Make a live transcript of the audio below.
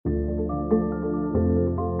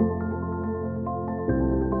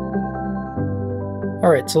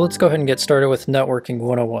Alright, so let's go ahead and get started with Networking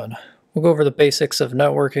 101. We'll go over the basics of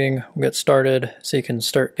networking, we'll get started so you can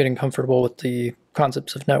start getting comfortable with the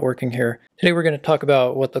concepts of networking here. Today we're going to talk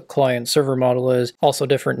about what the client-server model is, also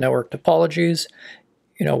different network topologies,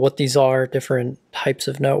 what these are, different types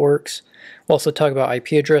of networks. We'll also talk about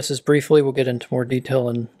IP addresses briefly, we'll get into more detail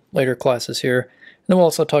in later classes here. And then we'll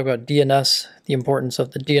also talk about DNS, the importance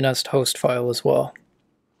of the DNS host file as well.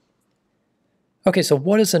 Okay, so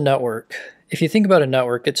what is a network? If you think about a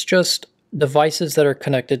network, it's just devices that are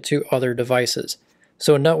connected to other devices.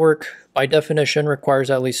 So a network, by definition, requires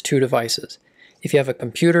at least two devices. If you have a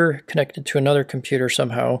computer connected to another computer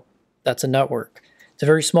somehow, that's a network. It's a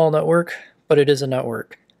very small network, but it is a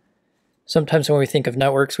network. Sometimes when we think of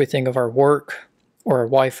networks, we think of our work or our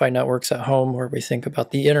Wi-Fi networks at home, or we think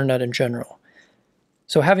about the internet in general.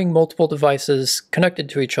 So having multiple devices connected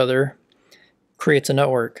to each other creates a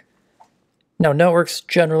network. Now, networks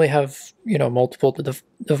generally have, multiple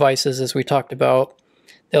devices, as we talked about.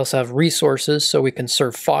 They also have resources, so we can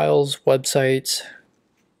serve files, websites.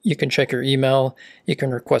 You can check your email. You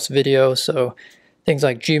can request video. So things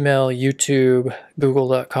like Gmail, YouTube,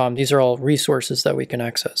 Google.com, these are all resources that we can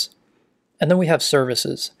access. And then we have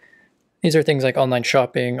services. These are things like online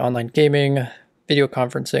shopping, online gaming, video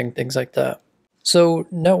conferencing, things like that. So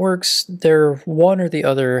networks, they're one or the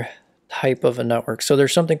other type of a network. So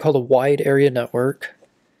there's something called a wide area network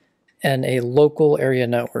and a local area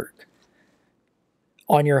network.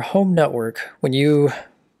 On your home network, when you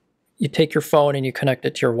take your phone and you connect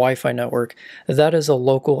it to your Wi-Fi network, that is a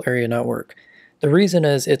local area network. The reason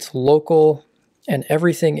is it's local and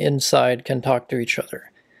everything inside can talk to each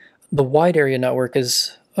other. The wide area network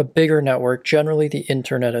is a bigger network, generally the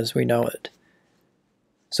internet as we know it.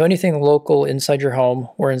 So anything local inside your home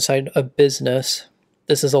or inside a business,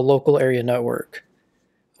 this is a local area network.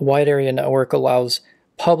 A wide area network allows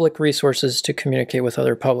public resources to communicate with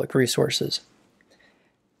other public resources.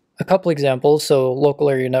 A couple examples, so local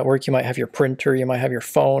area network, you might have your printer, you might have your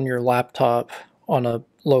phone, your laptop on a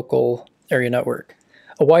local area network.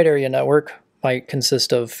 A wide area network might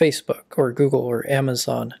consist of Facebook or Google or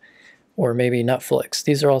Amazon or maybe Netflix.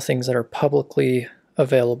 These are all things that are publicly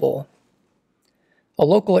available. A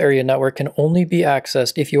local area network can only be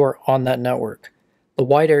accessed if you are on that network. The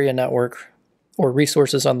wide area network or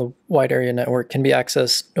resources on the wide area network can be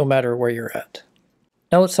accessed no matter where you're at.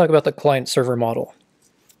 Now let's talk about the client-server model.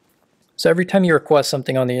 So every time you request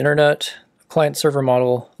something on the internet, the client-server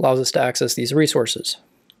model allows us to access these resources.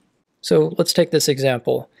 So let's take this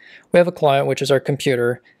example. We have a client, which is our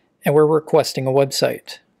computer, and we're requesting a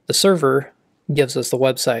website. The server gives us the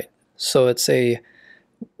website. So it's a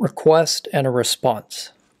request and a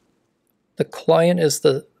response. The client is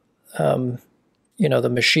the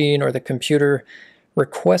machine or the computer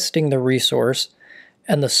requesting the resource,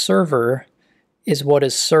 and the server is what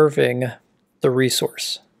is serving the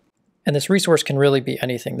resource. And this resource can really be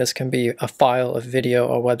anything. This can be a file, a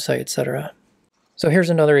video, a website, etc. So here's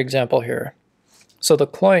another example here. So the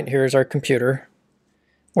client here is our computer,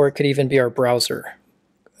 or it could even be our browser,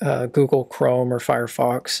 Google Chrome or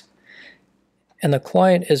Firefox. And the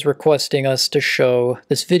client is requesting us to show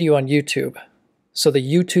this video on YouTube. So the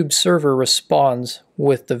YouTube server responds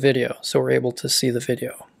with the video, so we're able to see the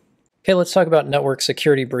video. Okay, let's talk about network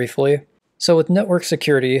security briefly. So with network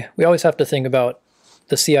security, we always have to think about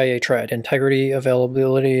the CIA triad: integrity,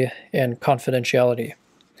 availability, and confidentiality.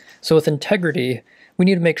 So with integrity, we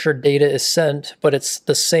need to make sure data is sent, but it's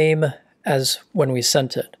the same as when we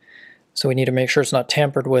sent it. So we need to make sure it's not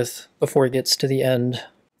tampered with before it gets to the end,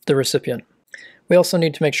 the recipient. We also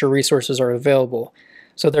need to make sure resources are available.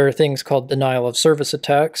 So there are things called denial of service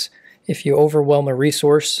attacks. If you overwhelm a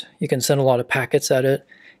resource, you can send a lot of packets at it.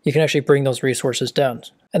 You can actually bring those resources down.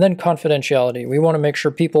 And then confidentiality. We want to make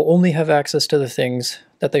sure people only have access to the things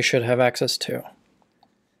that they should have access to.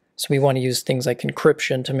 So we want to use things like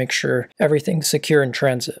encryption to make sure everything's secure in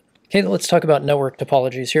transit. Okay, let's talk about network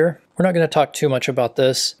topologies here. We're not going to talk too much about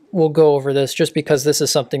this. We'll go over this just because this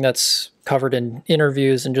is something that's covered in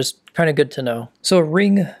interviews and just kind of good to know. So a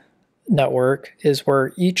ring network is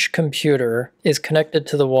where each computer is connected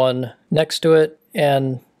to the one next to it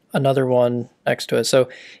and another one next to it. So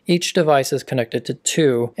each device is connected to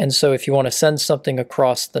two. And so if you want to send something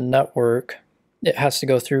across the network, it has to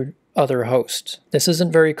go through other hosts. This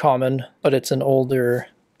isn't very common, but it's an older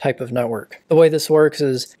type of network. The way this works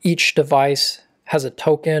is each device has a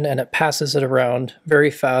token and it passes it around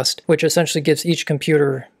very fast, which essentially gives each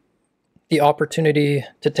computer the opportunity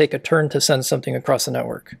to take a turn to send something across the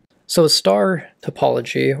network. So a star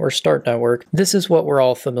topology or star network, this is what we're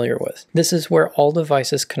all familiar with. This is where all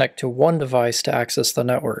devices connect to one device to access the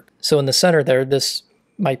network. So in the center there, this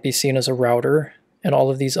might be seen as a router, and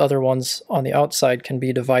all of these other ones on the outside can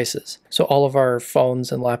be devices. So all of our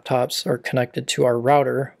phones and laptops are connected to our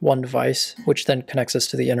router, one device, which then connects us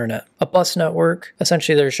to the internet. A bus network,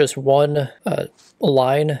 essentially there's just one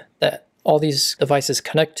line that all these devices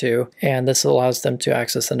connect to, and this allows them to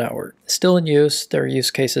access the network. Still in use, there are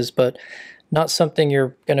use cases, but not something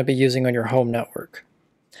you're going to be using on your home network.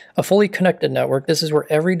 A fully connected network, this is where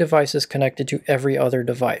every device is connected to every other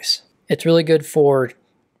device. It's really good for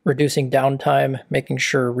reducing downtime, making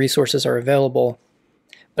sure resources are available,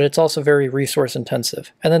 but it's also very resource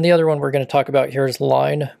intensive. And then the other one we're going to talk about here is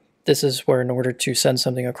line. This is where in order to send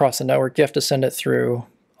something across the network, you have to send it through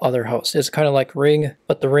other hosts. It's kind of like ring,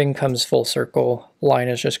 but the ring comes full circle. Line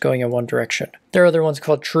is just going in one direction. There are other ones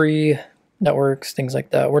called tree networks, things like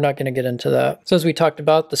that. We're not going to get into that. So as we talked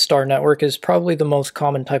about, the star network is probably the most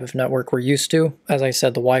common type of network we're used to. As I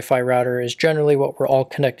said, the Wi-Fi router is generally what we're all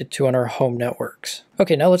connected to on our home networks.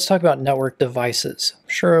 Okay, now let's talk about network devices. I'm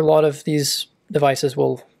sure a lot of these devices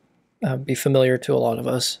will be familiar to a lot of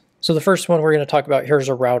us. So the first one we're going to talk about here is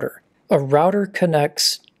a router. A router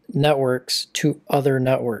connects networks to other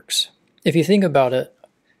networks. If you think about it,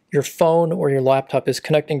 your phone or your laptop is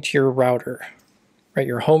connecting to your router, right?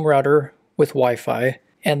 Your home router with Wi-Fi,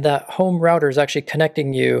 and that home router is actually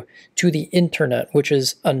connecting you to the internet, which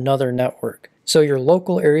is another network. So your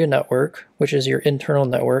local area network, which is your internal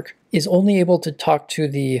network, is only able to talk to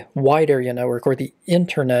the wide area network or the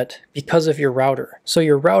internet because of your router. So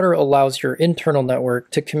your router allows your internal network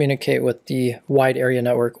to communicate with the wide area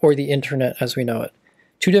network or the internet as we know it.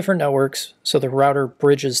 Two different networks, so the router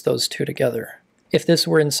bridges those two together. If this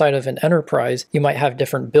were inside of an enterprise, you might have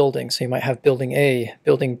different buildings. So you might have building A,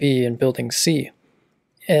 building B, and building C.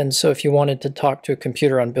 And so if you wanted to talk to a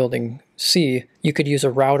computer on building C, you could use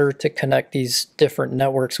a router to connect these different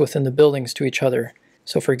networks within the buildings to each other.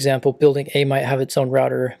 So for example, building A might have its own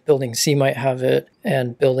router, building C might have it,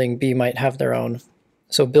 and building B might have their own.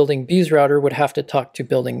 So building B's router would have to talk to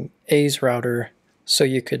building A's router so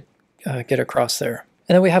you could get across there.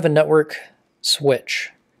 And then we have a network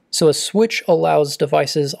switch. So a switch allows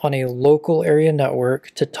devices on a local area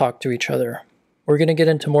network to talk to each other. We're going to get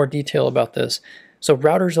into more detail about this. So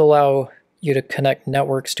routers allow you to connect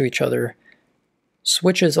networks to each other.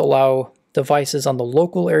 Switches allow devices on the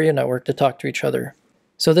local area network to talk to each other.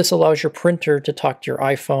 So this allows your printer to talk to your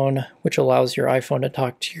iPhone, which allows your iPhone to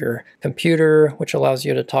talk to your computer, which allows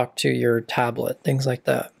you to talk to your tablet, things like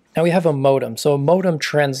that. Now we have a modem. So a modem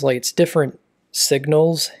translates different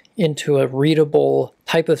signals into a readable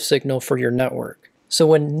type of signal for your network. So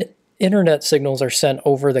when internet signals are sent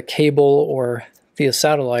over the cable or via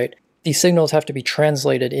satellite, these signals have to be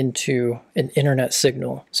translated into an internet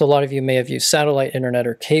signal. So a lot of you may have used satellite internet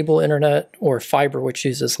or cable internet or fiber, which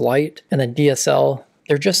uses light, and then DSL.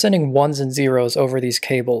 They're just sending ones and zeros over these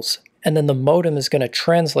cables. And then the modem is going to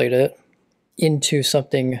translate it into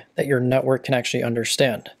something that your network can actually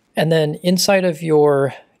understand. And then inside of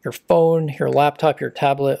your phone, your laptop, your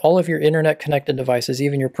tablet, all of your internet connected devices,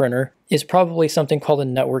 even your printer, is probably something called a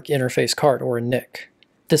network interface card or a NIC.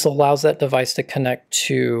 This allows that device to connect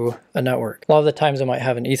to a network. A lot of the times it might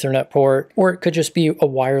have an Ethernet port, or it could just be a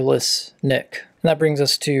wireless NIC. And that brings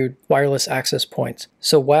us to wireless access points.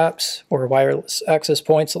 So WAPs, or wireless access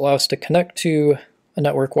points, allow us to connect to a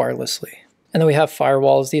network wirelessly. And then we have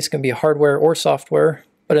firewalls. These can be hardware or software,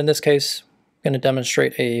 but in this case, I'm going to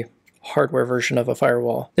demonstrate a hardware version of a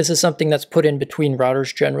firewall. This is something that's put in between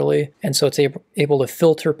routers generally, and so it's able to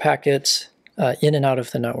filter packets in and out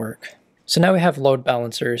of the network. So now we have load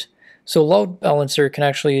balancers. So load balancer can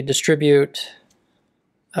actually distribute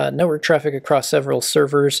network traffic across several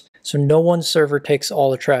servers, so no one server takes all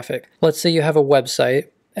the traffic. Let's say you have a website,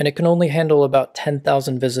 and it can only handle about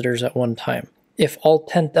 10,000 visitors at one time. If all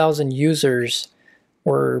 10,000 users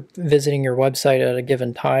were visiting your website at a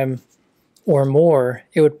given time, or more,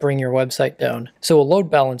 it would bring your website down. So a load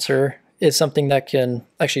balancer is something that can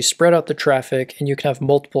actually spread out the traffic, and you can have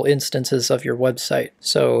multiple instances of your website.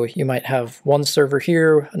 So you might have one server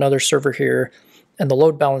here, another server here, and the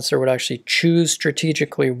load balancer would actually choose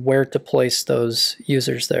strategically where to place those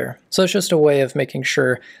users there. So it's just a way of making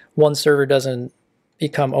sure one server doesn't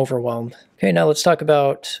become overwhelmed. Okay, now let's talk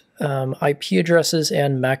about IP addresses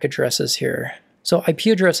and MAC addresses here. So IP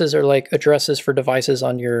addresses are like addresses for devices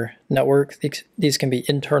on your network. These can be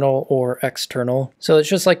internal or external. So it's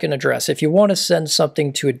just like an address. If you want to send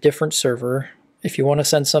something to a different server, if you want to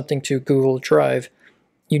send something to Google Drive,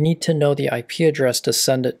 you need to know the IP address to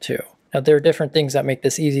send it to. Now there are different things that make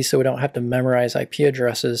this easy so we don't have to memorize IP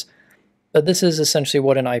addresses, but this is essentially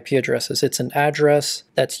what an IP address is. It's an address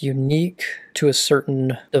that's unique to a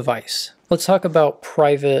certain device. Let's talk about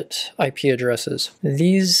private IP addresses.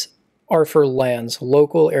 These are for LANs,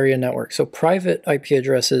 local area network. So private IP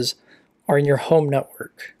addresses are in your home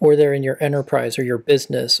network, or they're in your enterprise or your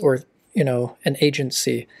business, or an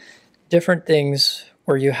agency. Different things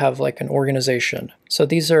where you have like an organization. So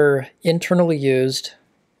these are internally used.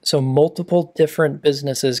 So multiple different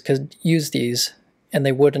businesses could use these and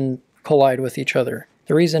they wouldn't collide with each other.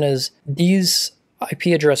 The reason is these IP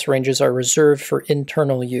address ranges are reserved for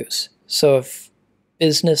internal use. So if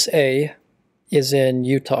business A is in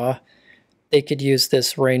Utah, they could use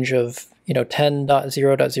this range of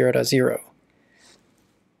 10.0.0.0.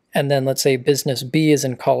 And then let's say business B is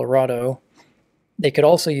in Colorado, they could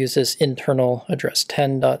also use this internal address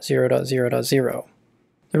 10.0.0.0.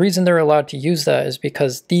 The reason they're allowed to use that is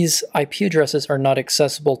because these IP addresses are not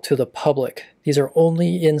accessible to the public. These are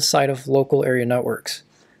only inside of local area networks.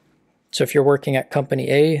 So if you're working at company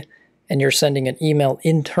A and you're sending an email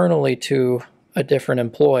internally to a different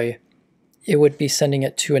employee, it would be sending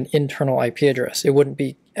it to an internal IP address. It wouldn't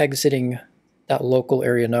be exiting that local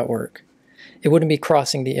area network. It wouldn't be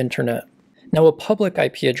crossing the internet. Now, a public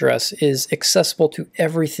IP address is accessible to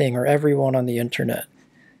everything or everyone on the internet.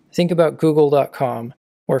 Think about google.com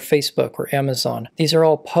or Facebook or Amazon. These are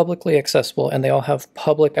all publicly accessible and they all have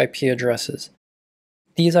public IP addresses.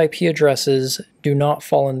 These IP addresses do not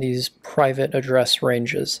fall in these private address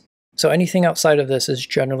ranges. So anything outside of this is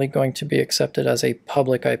generally going to be accepted as a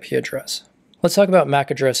public IP address. Let's talk about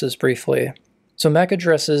MAC addresses briefly. So MAC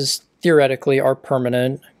addresses theoretically are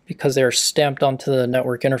permanent because they are stamped onto the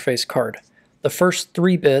network interface card. The first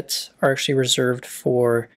 3 bits are actually reserved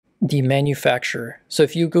for the manufacturer. So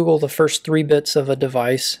if you Google the first 3 bits of a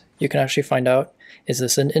device, you can actually find out, is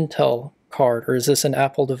this an Intel card, or is this an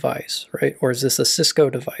Apple device, right? Or is this a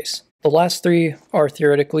Cisco device? The last 3 are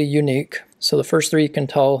theoretically unique. So the first 3 you can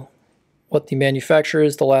tell what the manufacturer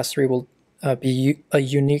is. The last 3 will be a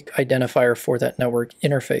unique identifier for that network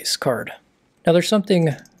interface card. Now there's something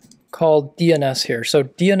called DNS here. So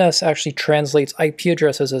DNS actually translates IP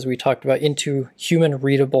addresses, as we talked about, into human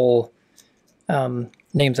readable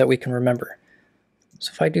names that we can remember.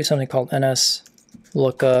 So if I do something called ns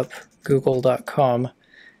lookup google.com,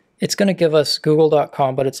 it's going to give us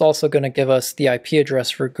google.com, but it's also going to give us the IP address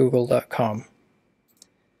for google.com.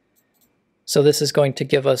 So this is going to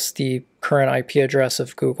give us the current IP address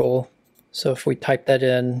of Google. So if we type that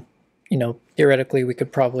in, theoretically we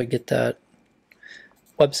could probably get that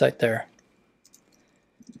website there.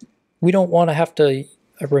 We don't want to have to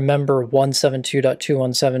remember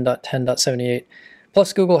 172.217.10.78.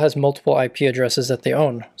 Plus Google has multiple IP addresses that they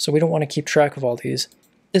own, so we don't want to keep track of all these.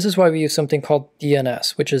 This is why we use something called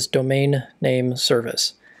DNS, which is Domain Name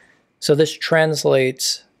Service. So this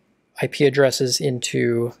translates IP addresses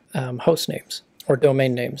into host names or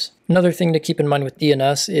domain names. Another thing to keep in mind with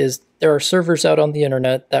DNS is there are servers out on the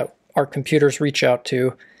internet that our computers reach out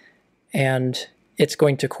to, and it's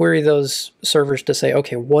going to query those servers to say,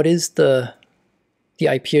 okay, what is the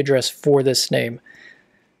IP address for this name?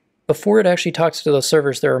 Before it actually talks to those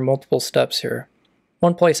servers, there are multiple steps here.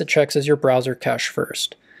 One place it checks is your browser cache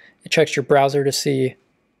first. It checks your browser to see,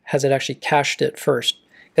 has it actually cached it first?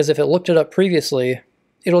 Because if it looked it up previously,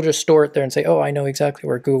 it'll just store it there and say, oh, I know exactly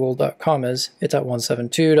where google.com is. It's at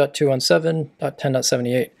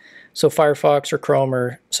 172.217.10.78. So Firefox or Chrome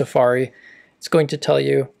or Safari, it's going to tell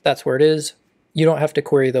you that's where it is. You don't have to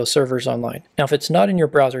query those servers online. Now, if it's not in your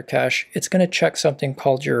browser cache, it's going to check something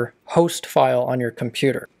called your host file on your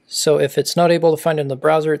computer. So if it's not able to find it in the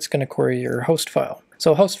browser, it's going to query your host file.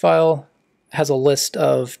 So a host file has a list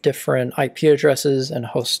of different IP addresses and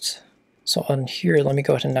hosts. So on here, let me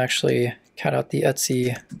go ahead and actually cat out the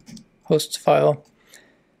etc hosts file.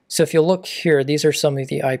 So if you look here, these are some of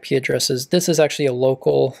the IP addresses. This is actually a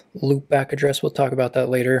local loopback address. We'll talk about that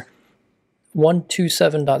later.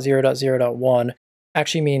 127.0.0.1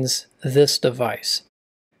 actually means this device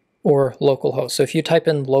or localhost. So if you type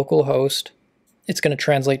in localhost, it's going to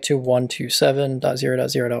translate to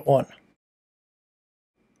 127.0.0.1.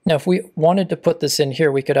 Now, if we wanted to put this in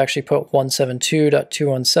here, we could actually put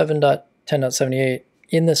 172.217.10.78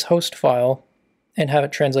 in this host file and have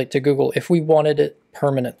it translate to Google if we wanted it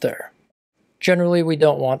permanent there. Generally, we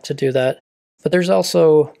don't want to do that, but there's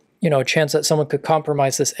also a chance that someone could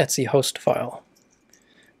compromise this etc host file.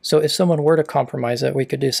 So if someone were to compromise it, we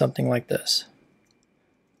could do something like this.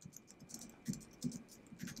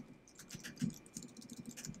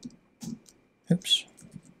 Oops.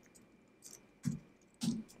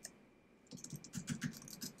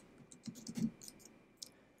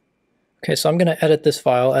 Okay, so I'm going to edit this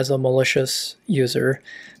file as a malicious user.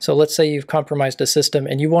 So let's say you've compromised a system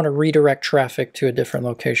and you want to redirect traffic to a different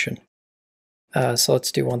location. So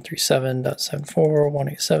let's do 137.74,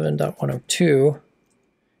 187.102,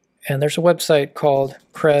 And there's a website called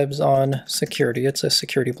Krebs on Security. It's a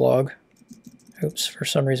security blog. Oops, for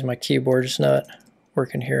some reason my keyboard is not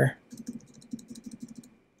working here.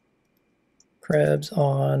 Krebs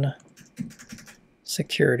on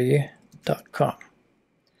security.com.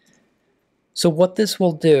 So what this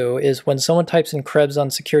will do is when someone types in Krebs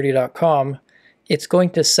on security.com, it's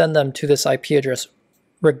going to send them to this IP address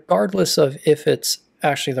regardless of if it's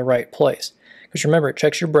actually the right place. Because remember, it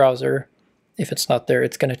checks your browser. If it's not there,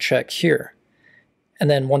 it's going to check here. And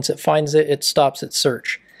then once it finds it, it stops its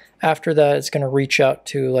search. After that, it's going to reach out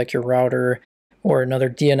to like your router or another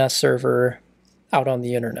DNS server out on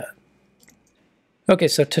the internet. Okay,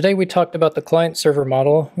 so today we talked about the client-server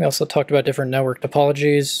model. We also talked about different network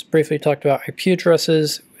topologies, briefly talked about IP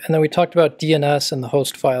addresses, and then we talked about DNS and the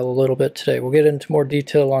host file a little bit today. We'll get into more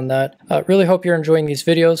detail on that. Really hope you're enjoying these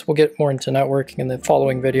videos. We'll get more into networking in the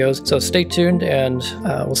following videos. So stay tuned, and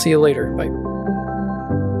we'll see you later. Bye.